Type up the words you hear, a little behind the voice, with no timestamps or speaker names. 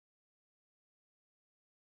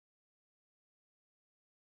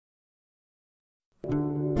உனக்கு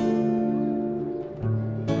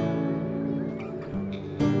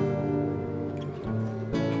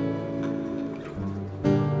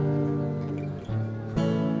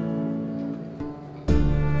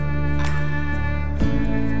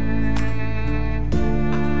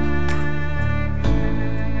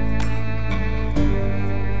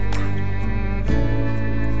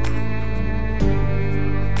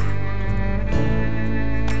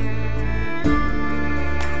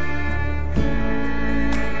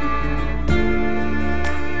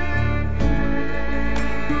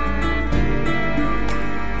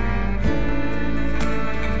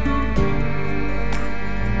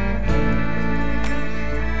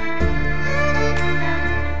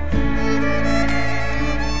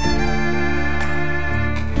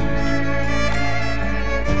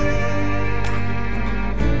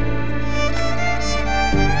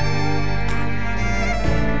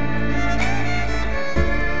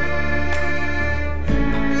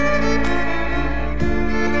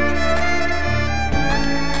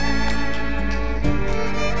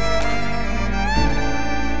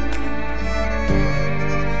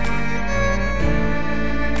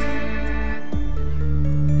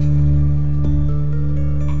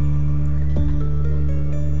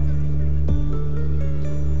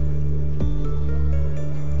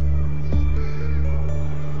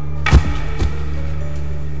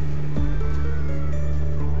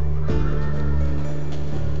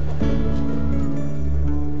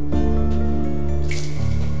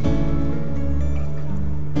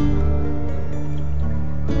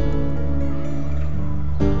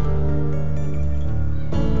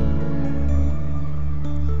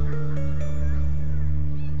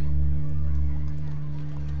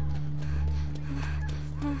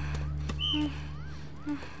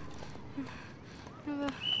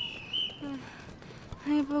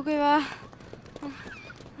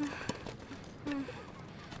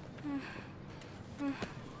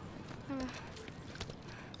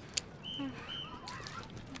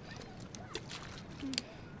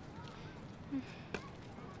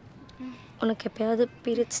எப்பயாவது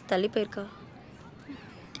பீரியட்ஸ் தள்ளி போயிருக்கா?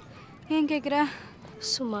 ஏன் கேட்குற?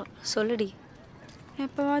 சும்மா சொல்லுடி.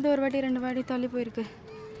 எப்போவாவது ஒரு வாட்டி 2 வாட்டி தள்ளி போயிருக்கு.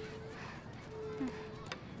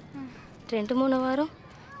 2-3 வாரம்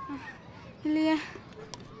இல்லையே.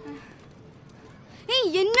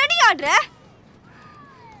 ஏய் என்னடி ஆடுற?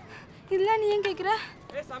 இல்லை நீ ஏன் கேட்குற?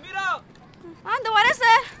 ஏய் சமீரா. அந்த வரேன்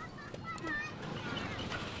சார்.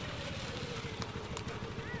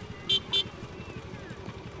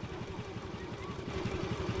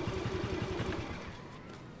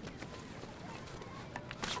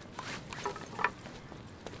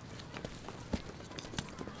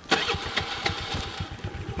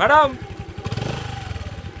 மேடம்,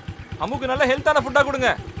 அம்முக்கு நல்ல ஹெல்த்தான ஃபுட்டா கொடுங்க.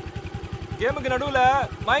 கேமுக்கு நடுவுல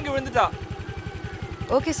மயங்கி விழுந்துட்டா.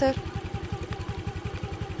 Okay sir.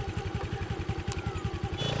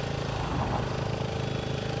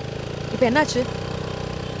 இப்போ என்னாச்சு?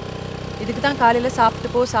 இதுக்கு தான் காலையில்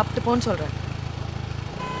சாப்பிட்டு போன்னு சொல்கிறேன்.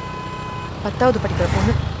 10வது படிக்கிற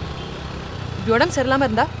பொண்ணு இப்படி உடம்பு சரியில்லாமல்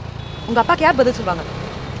இருந்தா உங்கள் அப்பாக்கு யார் பதில் சொல்லுவாங்க?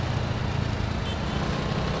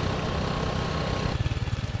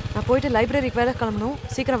 நான் போயிட்டு லைப்ரரிக்கு வேலை கிளம்பணும்.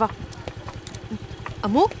 சீக்கிரம் வா.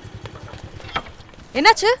 அம்மு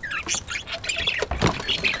என்னாச்சு?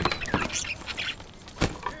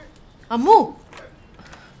 அம்மு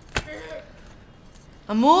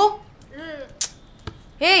அம்மு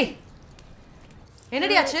ஏய்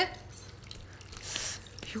என்னடி ஆச்சு?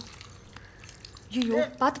 ஐயோ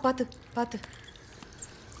பார்த்து பார்த்து பார்த்து.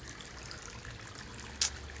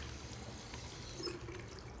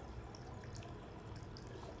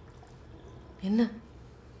 என்ன?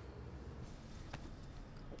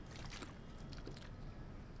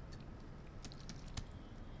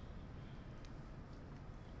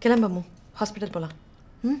 கிளம்பமோ, ஹாஸ்பிட்டல் போகலாம்.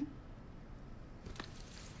 ம்,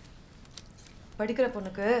 படிக்கிற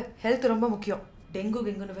பொண்ணுக்கு ஹெல்த் ரொம்ப முக்கியம். டெங்கு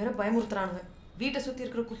கெங்குன்னு வேற பயமுறுத்துறானுங்க. வீட்டை சுற்றி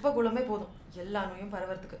இருக்கிற குப்பை குளமே போதும் எல்லா நோயும்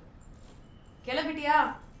பரவறதுக்கு. கிளம்பிட்டியா?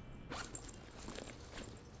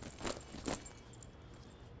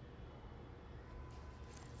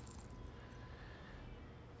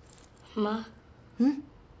 அம்மா,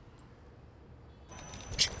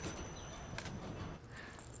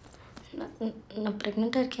 நான்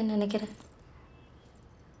ப்ரெக்னெண்ட்டாக இருக்கேன்னு நினைக்கிறேன்.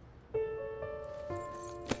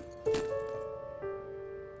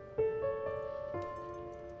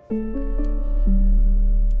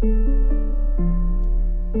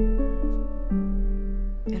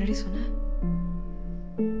 என்னடி சொன்ன?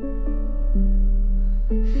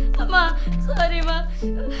 அம்மா சாரிம்மா,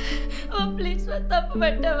 ப்ளீஸ் தப்பு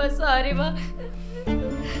பண்ணிட்டேம்மா, சாரிம்மா.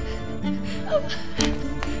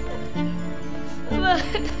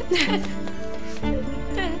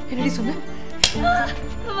 என்னடி சொன்ன?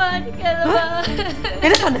 மாட்டிக்காதம்மா.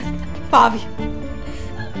 என்ன சொன்ன? பாவி.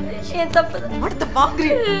 ஏன் தப்பு அடுத்த பாக்குறீ.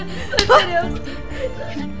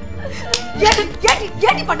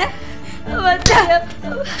 ஏடி பண்ண?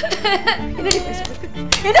 என்னடி பேச?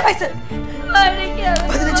 என்ன பேச?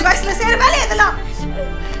 15 வயசுல செய்யற வேலை இதெல்லாம்.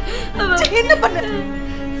 என்ன பண்ண?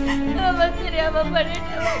 தெரியாம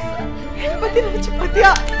பண்ணிட்டேன். என்ன பத்தி நினைச்சு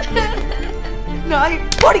பாத்தியா? நாய்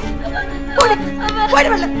போடி போடி போடி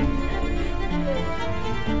வரல.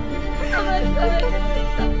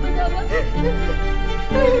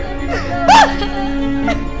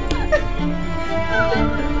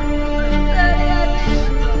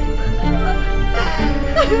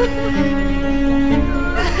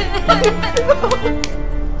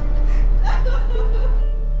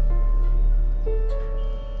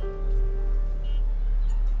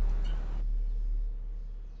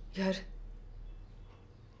 யார்?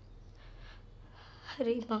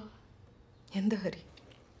 ஹரிமா. எந்த ஹரி?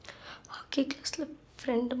 ஹாக்கி கிளாஸ்ல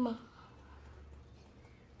ஃப்ரெண்டுமா.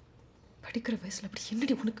 படிக்கிற வயசுல அப்படி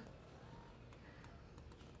என்னடி உனக்கு?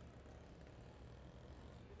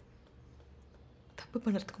 தப்பு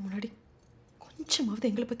பண்ணுறதுக்கு முன்னாடி கொஞ்சமாவது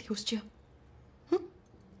எங்களை பற்றி யோசிச்சியா?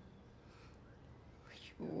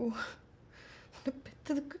 ஐயோ, உன்னை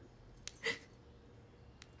பெற்றதுக்கு.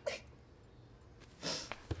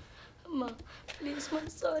 அம்மா ப்ளீஸ்மா,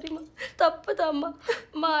 சாரிம்மா, தப்புதாம்மா.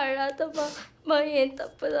 அம்மா அழாதம்மா. அம்மா ஏன்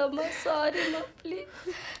தப்புதாம்மா, சாரிம்மா ப்ளீஸ்.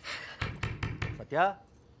 சத்யா,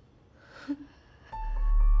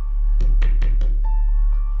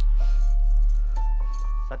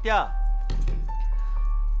 சத்யா,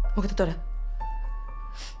 முகத்தை தோற.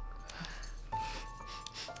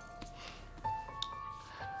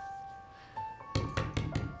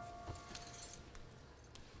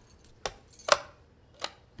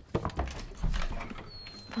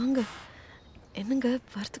 வாங்க. என்னங்க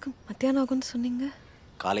வரத்துக்கு மத்தியானம் ஆகும்னு சொன்னீங்க?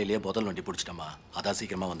 காலையிலேயே முதல் வண்டி பிடிச்சிட்டம்மா, அதான்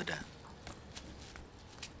சீக்கிரமா வந்துட்டேன்.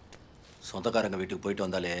 சொந்தக்காரங்க வீட்டுக்கு போயிட்டு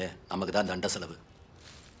வந்தாலே நமக்கு தான் தண்ட செலவு.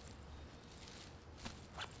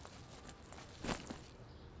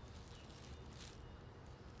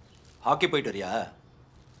 ஹாக்கி போயிட்டு வரியா?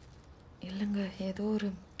 இல்லைங்க, ஏதோ ஒரு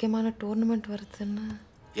முக்கியமான டோர்னமெண்ட் வருதுன்னு.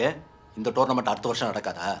 ஏன் இந்த டோர்னமெண்ட் அடுத்த வருஷம்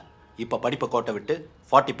நடக்காதா? இப்போ படிப்பை கோட்டை விட்டு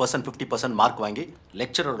 40% 50% மார்க் வாங்கி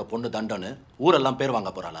லெக்சரோட பொண்ணு தண்டன்னு ஊரெல்லாம் பேர்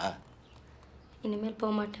வாங்க போகிறாளா? இனிமேல்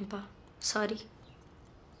போக மாட்டேன்ப்பா, சாரி.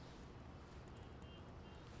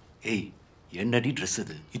 ஏய், என்னடி ட்ரெஸ்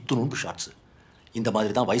இது? இத்துணுண்டு ஷார்ட்ஸு. இந்த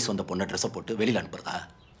மாதிரி தான் வயசு வந்த பொண்ணை ட்ரெஸ்ஸை போட்டு வெளியில் அனுப்புறதா?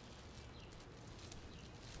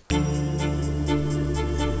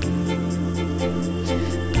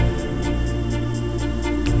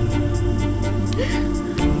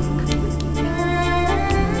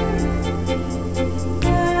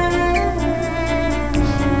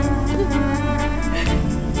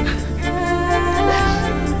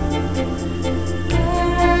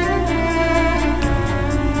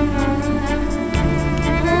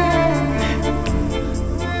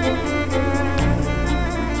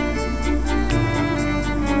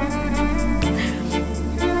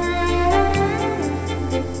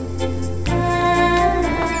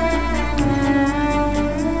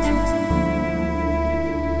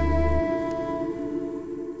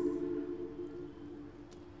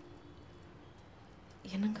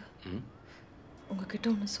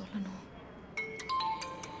 சொல்லணும்.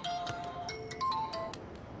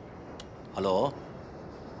 ஹலோ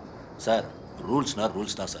சார், ரூல்ஸ்னா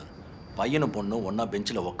ரூல்ஸ் தான் சார். பையனும் பொண்ணும் ஒன்றா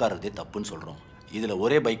பெஞ்சில் உட்காரதே தப்புன்னு சொல்கிறோம். இதில்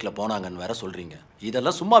ஒரே பைக்கில் போனாங்கன்னு வேற சொல்கிறீங்க.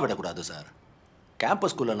 இதெல்லாம் சும்மா விடக்கூடாது சார்.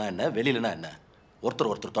 கேம்பஸ் ஸ்கூல்லனா என்ன, வெளியிலனா என்ன,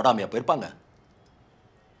 ஒருத்தர் தொடாமையாக போயிருப்பாங்க.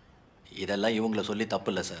 இதெல்லாம் இவங்களை சொல்லி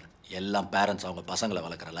தப்பு இல்லை சார். எல்லாம் பேரண்ட்ஸ் அவங்க பசங்களை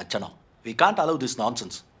வளர்க்குற லட்சணம். We can't allow this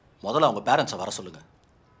nonsense. முதல்ல அவங்க பேரண்ட்ஸை வர சொல்லுங்கள்.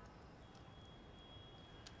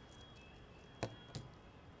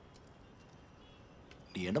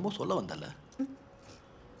 நீ என்னமோ சொல்ல வந்தல்ல?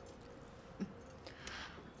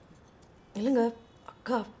 இல்லைங்க,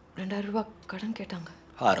 அக்கா 2000 ரூபாய் கடன் கேட்டாங்க.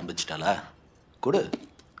 ஆரம்பிச்சிட்டாளா? கொடு.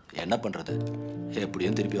 என்ன பண்ணுறது,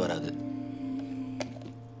 எப்படியும் திருப்பி வராது.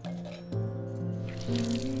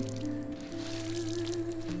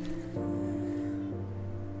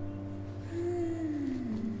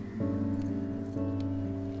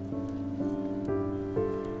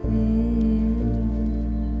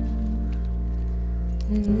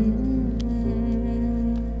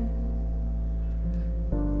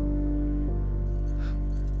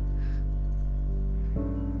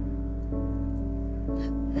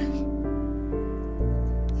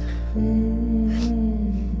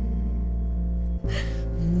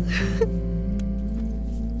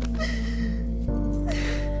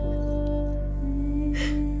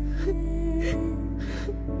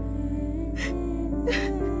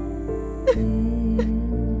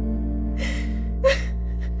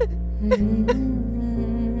 அம்மா,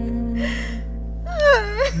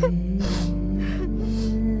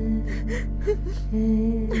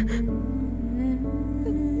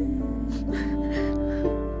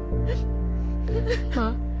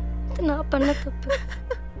 இது நான் பண்ண தப்பு.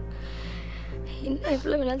 இன்னும்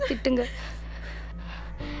எவ்வளோ வேணாலும் திட்டுங்க.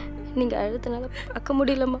 நீங்கள் அழுதுனால பார்க்க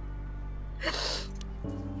முடியலம்மா.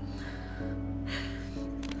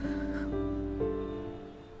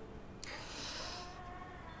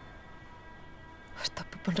 ஒரு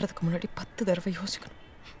தப்பு பண்ணுறதுக்கு முன்னாடி 10 தடவை யோசிக்கணும்.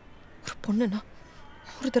 ஒரு பொண்ணுன்னா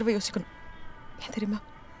 100 தடவை யோசிக்கணும். ஏன் தெரியுமா?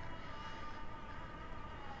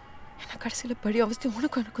 ஏன்னா கடைசியில் படி அவஸ்தை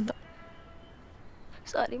உனக்கும் எனக்கும் தான்.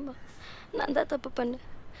 சாரிம்மா, நான் தான் தப்பு பண்ணேன்.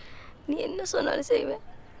 நீ என்ன சொன்னாலும் செய்வேன்.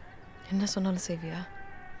 என்ன சொன்னாலும் செய்வியா?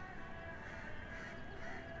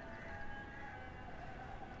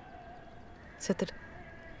 செத்துடு.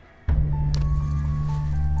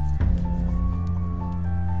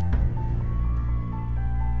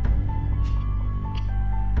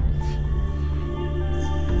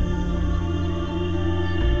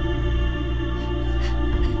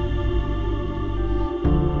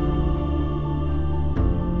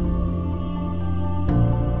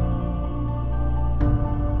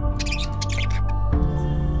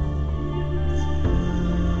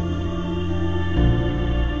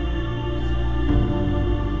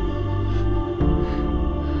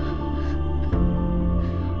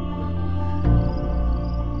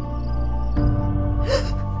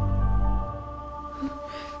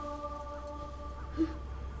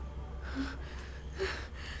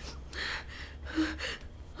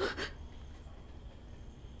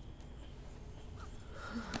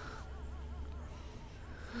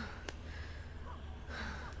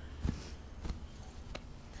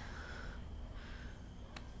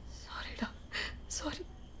 சாரி,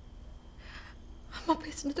 அம்மா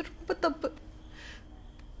பேசுனது ரொம்ப தப்பு.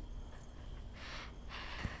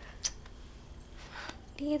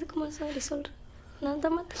 நீ எதுக்குமா சாரி சொல்கிற? நான்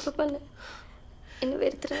தான்மா தப்பு பண்ணேன். என்ன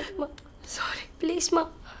வெறுத்துறாதுமா. சாரி ப்ளீஸ்மா.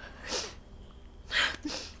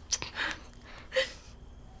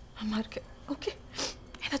 அம்மா இருக்கேன். ஓகே,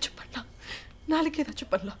 ஏதாச்சும் பண்ணலாம். நாளைக்கு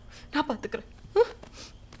ஏதாச்சும் பண்ணலாம். நான் பார்த்துக்கிறேன்.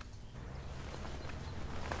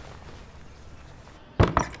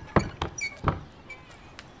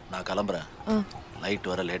 நான் கிளம்புறேன். லைட்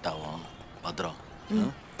வர லேட் ஆகும். பத்திரம்.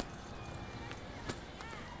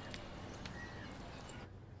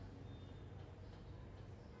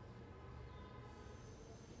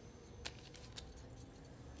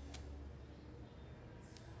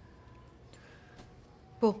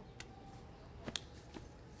 போ.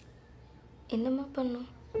 என்னம்மா பண்ணும்?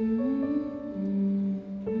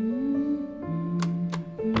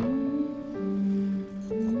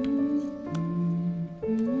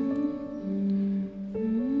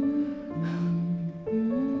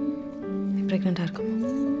 ப்ரெக்னெண்ட்டாக இருக்குமா?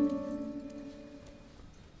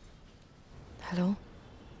 Hello,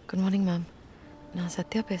 good morning ma'am. நான்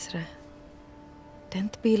சத்யா பேசுகிறேன்.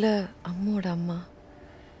 10th Bல அம்மாவோட அம்மா.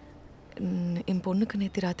 என் பொண்ணுக்கு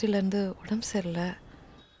நேற்று ராத்திரிலேருந்து உடம்பு சரியில்லை.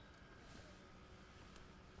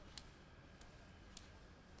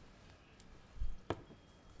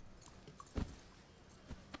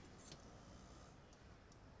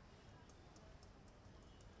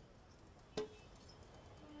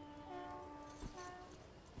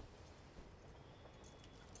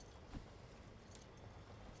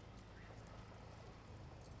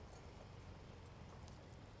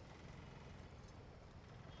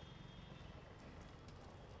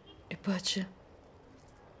 எப்போ ஆச்சு?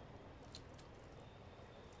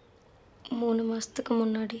 3 மாதத்துக்கு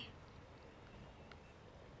முன்னாடி.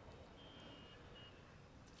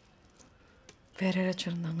 வேற யாராச்சும்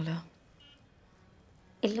இருந்தாங்களா?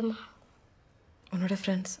 இல்லைம்மா. உன்னோட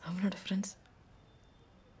ஃப்ரெண்ட்ஸ், அவனோட ஃப்ரெண்ட்ஸ்?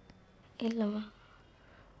 இல்லைம்மா.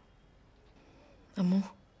 அம்மோ,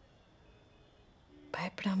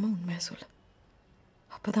 பயப்படாமல் உண்மையாக சொல்லு.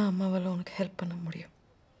 அப்போ தான் அம்மாவால் உனக்கு ஹெல்ப் பண்ண முடியும்.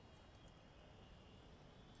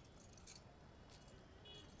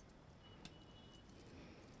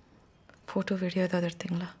 ஃபோட்டோ வீடியோ ஏதாவது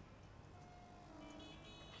எடுத்தீங்களா?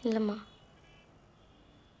 இல்லைம்மா.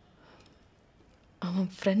 அவன்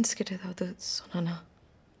ஃப்ரெண்ட்ஸ் கிட்ட ஏதாவது சொன்னானா?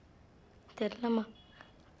 தெரிலம்மா,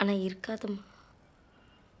 ஆனால் இருக்காதம்மா.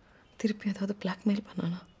 திருப்பி ஏதாவது பிளாக்மெயில்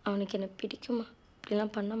பண்ணானா? அவனுக்கு என்ன பிடிக்குமா?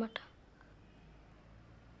 இப்படிலாம் பண்ண மாட்டான்.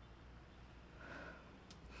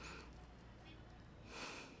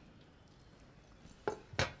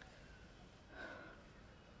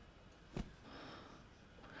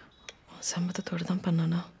 சம்மதத்தோடு தான்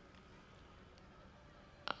பண்ணானா?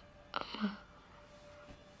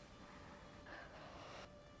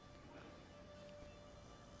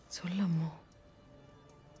 சொல்லம்மோ.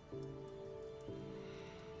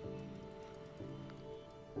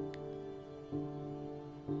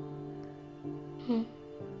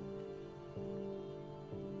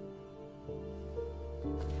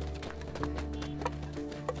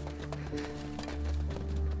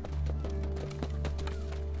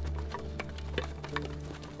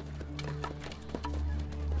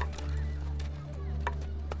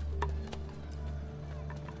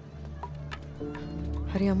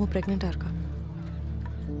 ஹரி அம்மா ப்ரெக்னெண்ட்டாக இருக்கா.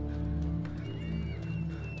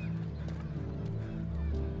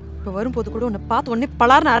 இப்போ வரும்போது கூட உன்னை பார்த்து உடனே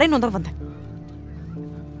பலார்னு அரைன்னு வந்தால் வந்தேன்.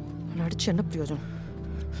 உன்னை அடிச்சு என்ன பிரயோஜனம்?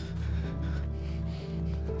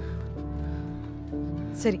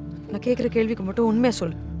 சரி, நான் கேட்குற கேள்விக்கு மட்டும் உண்மையாக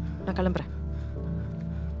சொல்லு. நான் கிளம்புறேன்.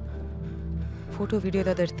 ஃபோட்டோ வீடியோ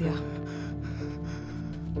ஏதாவது எடுத்தியா?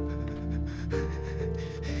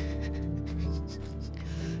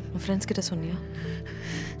 உன் ஃப்ரெண்ட்ஸ் கிட்ட சொன்னியா?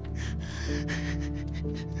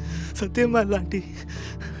 சத்தியமா இல்லை ஆண்டி.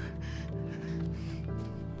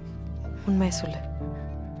 உண்மையை சொல்லு.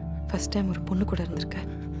 ஃபர்ஸ்ட் டைம் ஒரு பொண்ணு கூட இருந்திருக்க.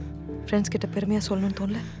 ஃப்ரெண்ட்ஸ் கிட்ட பெருமையாக சொல்லணும்னு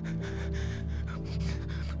தோணல?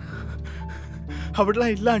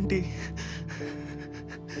 அப்படிலாம் இல்லை ஆண்டி.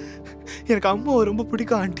 எனக்கு அம்மாவை ரொம்ப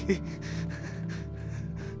பிடிக்கும் ஆண்டி.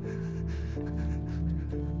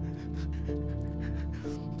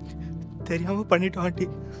 தெரியாம பண்ணிட்டோம் ஆண்டி.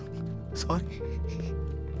 சாரி.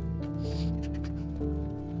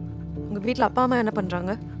 உங்கள் வீட்டில் அப்பா அம்மா என்ன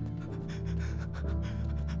பண்ணுறாங்க?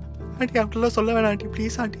 ஆண்டி அப்படிலாம் சொல்ல வேணாம் ஆண்டி,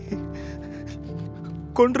 ப்ளீஸ் ஆண்டி.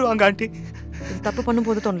 கொன்றுவாங்க ஆண்டி. இது தப்பு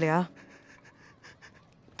பண்ணும்போது தோணலையா?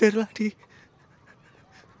 தெரியல ஆண்டி.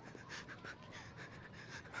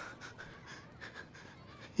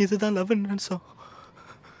 இதுதான் லவ்னு நினைச்சோம்.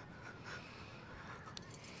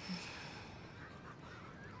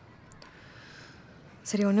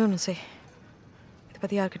 சரி, ஒன்று செய். இதை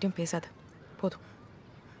பற்றி யார்கிட்டையும் பேசாத. போதும்.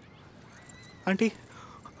 ஆண்டி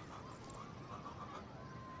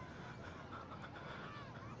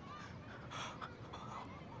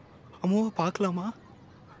அம்மாவை பார்க்கலாமா?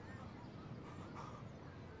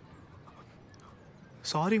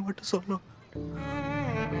 சாரி மட்டும் சொல்லணும்.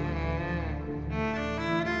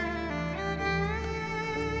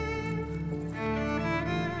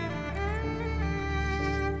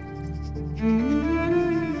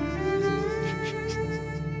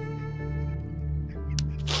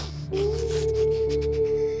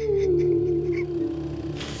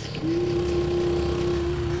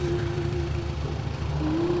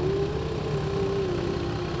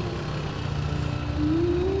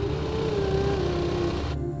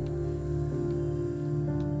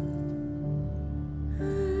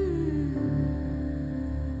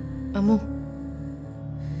 அம்மு,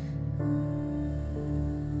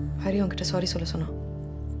 ஹரி உன்கிட்ட சாரி சொல்ல சொன்னான்.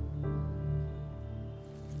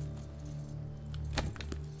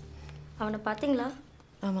 அவனை பார்த்தீங்களா?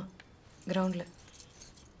 ஆமாம், கிரவுண்டில்.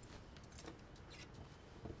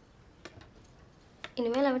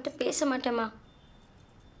 இனிமேல் அவன்கிட்ட பேச மாட்டேம்மா,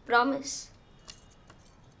 ப்ராமிஸ்.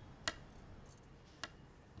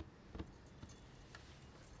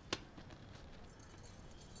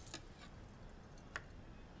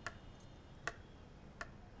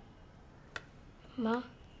 அம்மா,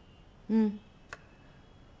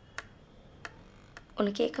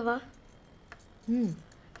 உன்னை கேட்கவா?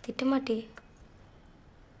 திட்டமாட்டே?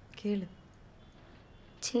 கேளு.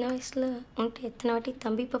 சின்ன வயசில் உன்கிட்ட எத்தனை வாட்டி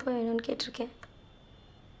தம்பி பாப்பா வேணும்னு கேட்டிருக்கேன்.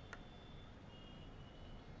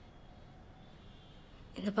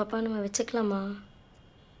 இந்த பாப்பா நம்ம வச்சுக்கலாமா?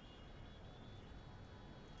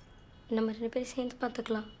 நம்ம 2 பேரும் சேர்ந்து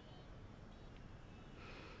பார்த்துக்கலாம்.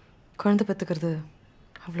 குழந்தை பெற்றுக்கிறது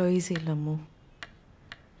அவ்வளோ ஈஸி இல்லை அம்மு.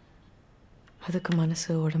 அதுக்கு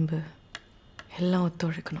மனசு, உடம்பு எல்லாம்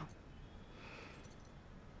ஒத்துழைக்கணும்.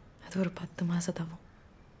 அது ஒரு 10 மாதம் தவம்.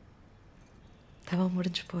 தவம்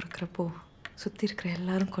முடிஞ்சு போகிறப்போ சுற்றி இருக்கிற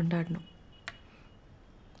எல்லாரும் கொண்டாடணும்.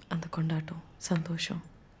 அந்த கொண்டாட்டம், சந்தோஷம்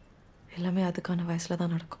எல்லாமே அதுக்கான வயசில்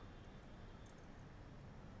தான் நடக்கும்.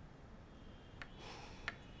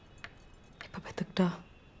 இப்போ பெற்றுக்கிட்டா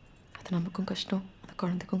அது நமக்கும் கஷ்டம், அந்த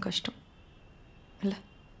குழந்தைக்கும் கஷ்டம் இல்லை?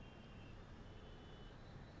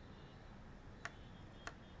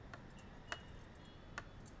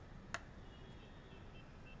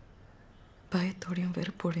 பயத்தோடையும்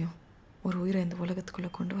வெறுப்போடையும் ஒரு உயிரை இந்த உலகத்துக்குள்ளே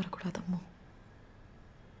கொண்டு வரக்கூடாதம்மோ.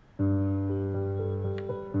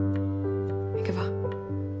 இங்கே வா.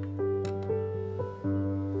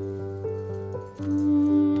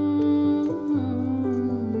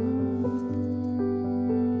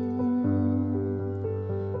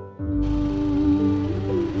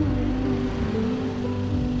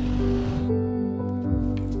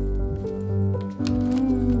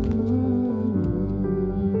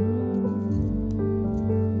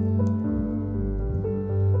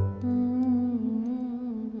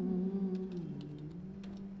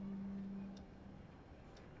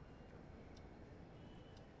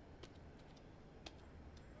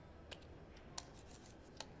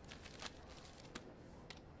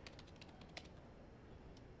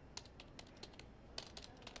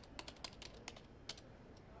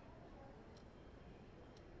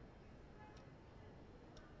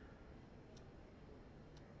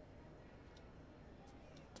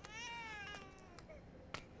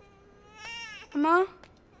 அம்மா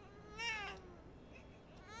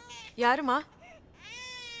யாருமா?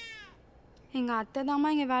 எங்கள் அத்தை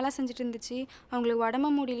தாம்மா இங்கே வேலை செஞ்சுட்டு இருந்துச்சு. அவங்களுக்கு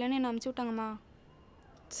உடம்பு முடியலன்னு என்னை அனுப்பிச்சி விட்டாங்கம்மா.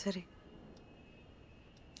 சரி.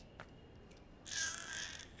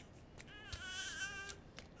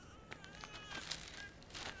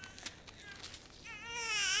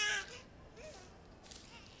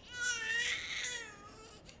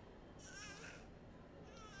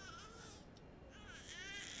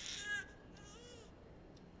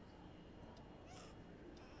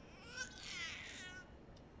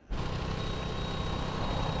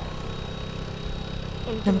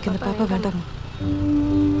 நமக்கு இந்த பாப்பா வேண்டாமா?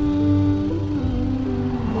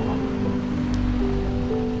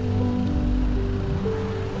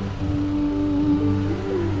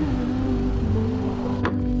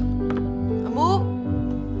 அம்மு,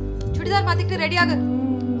 சுடிதார் மாத்திக்கிட்டு ரெடி ஆகு.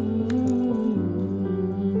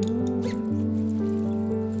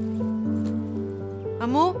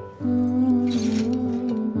 அம்மு.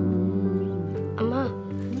 அம்மா,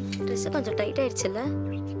 ட்ரெஸ் கொஞ்சம் டைட் ஆயிடுச்சுல்ல?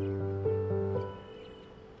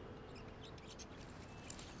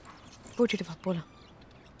 போட்டுட்டு வா போலாம்.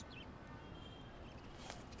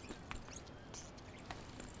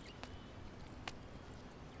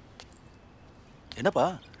 என்னப்பா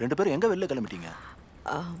ரெண்டு பேரும் எங்க வெளில கிளம்பிட்டீங்க?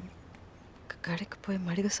 கடைக்கு போய்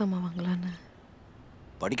மளிகை சாமான் வாங்கலான்னு.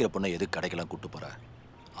 படிக்கிற பொண்ணை எதுக்கு கடைக்கெல்லாம் கூப்பிட்டு போற?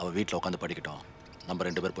 அவள் வீட்டில் உட்காந்து படிக்கட்டும், நம்ம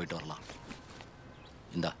 2 பேர் போயிட்டு வரலாம்.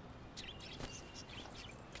 இந்தா.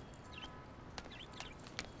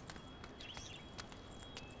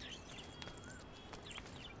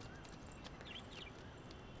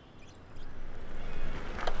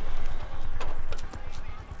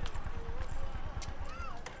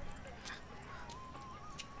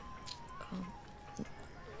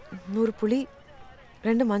 நூறு புளி,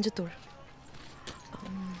 2 மஞ்சத்தூள்.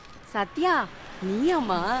 சத்யா,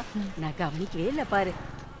 நீயாம்மா? நான் கவனிக்கவே இல்லை பாரு.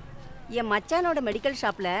 என் மச்சானோட மெடிக்கல்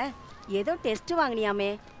ஷாப்பில் ஏதோ டெஸ்ட் வாங்கினியாமே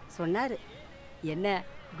சொன்னார். என்ன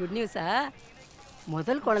குட் நியூஸா?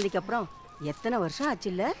 முதல் குழந்தைக்கு அப்புறம் எத்தனை வருஷம்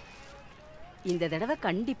ஆச்சுல்ல? இந்த தடவை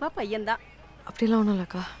கண்டிப்பாக பையன்தான். அப்படிலாம் ஒன்றும்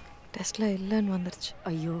இல்லைக்கா, டெஸ்ட்டில் இல்லைன்னு வந்துருச்சு.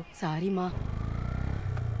 ஐயோ சாரிம்மா.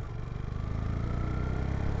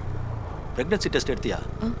 Pregnancy test எடுத்தியா?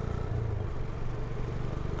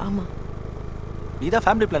 ஆமாம். நீ தான்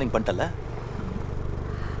ஃபேமிலி பிளானிங் பண்ணிட்டல?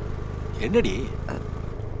 என்னடி?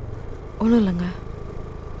 ஒன்றும் இல்லைங்க.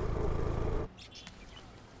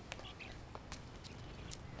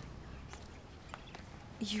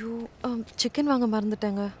 ஐயோ, சிக்கன் வாங்க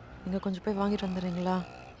மறந்துட்டேங்க. நீங்கள் கொஞ்சம் போய் வாங்கிட்டு வந்துடுறீங்களா?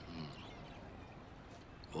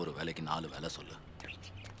 ஒரு வேலைக்கு 4 வேலை சொல்லு.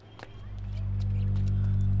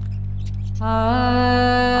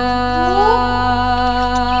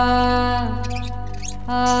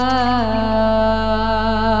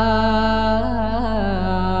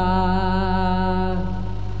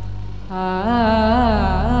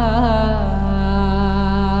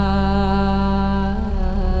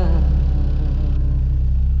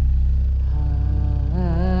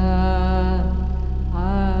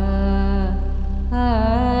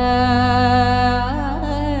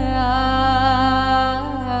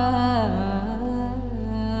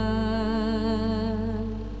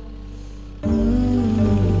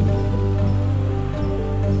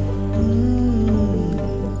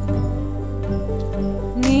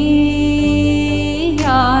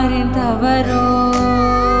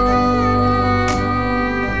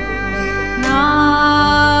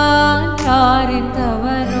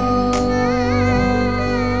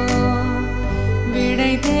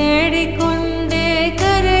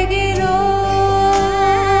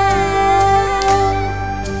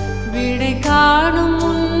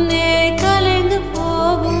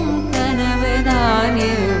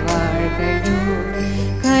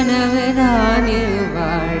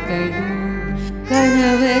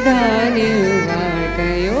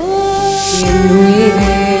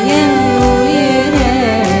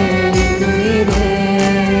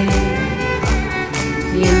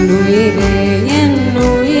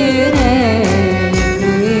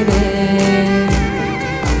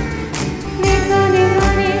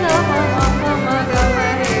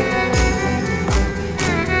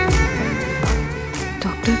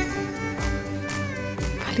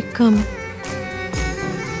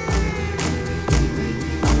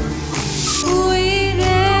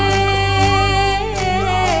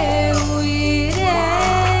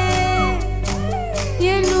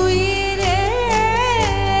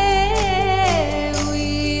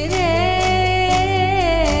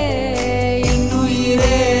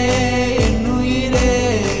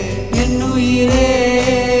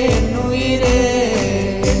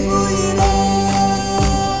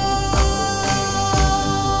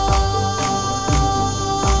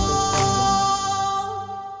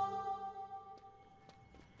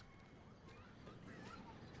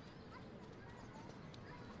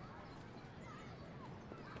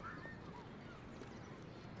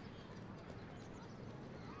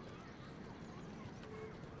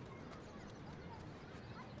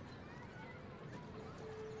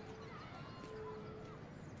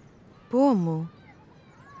 போ அம்மு.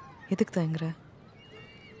 எதுக்கு தயங்குற?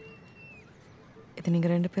 இது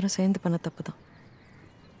நீங்கள் 2 பேரும் சேர்ந்து பண்ண தப்பு தான்.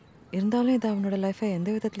 இருந்தாலும் இது அவனோட லைஃப்பை எந்த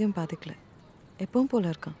விதத்துலையும் பாதிக்கல. எப்பவும்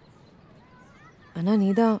போல இருக்கான். ஆனால் நீ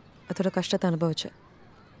தான் அதோட கஷ்டத்தை அனுபவிச்ச.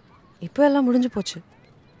 இப்போ எல்லாம் முடிஞ்சு போச்சு.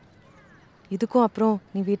 இதுக்கும் அப்புறம்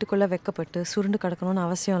நீ வீட்டுக்குள்ளே வெக்கப்பட்டு சுருண்டு கிடக்கணும்னு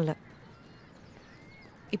அவசியம் இல்லை.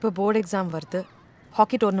 இப்போ போர்டு எக்ஸாம் வருது,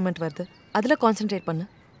 ஹாக்கி டோர்னமெண்ட் வருது, அதில் கான்சென்ட்ரேட் பண்ணு.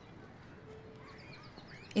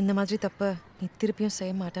 இந்த மாதிரி தப்பை நீ திருப்பியும்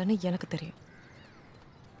செய்ய மாட்டான்னு எனக்கு தெரியும்.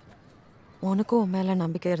 உனக்கும் உன் மேலே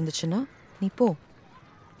நம்பிக்கை இருந்துச்சுன்னா நீ போ.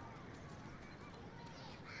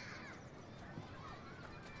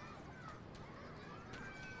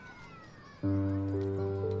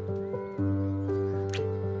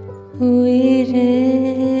 உயிரே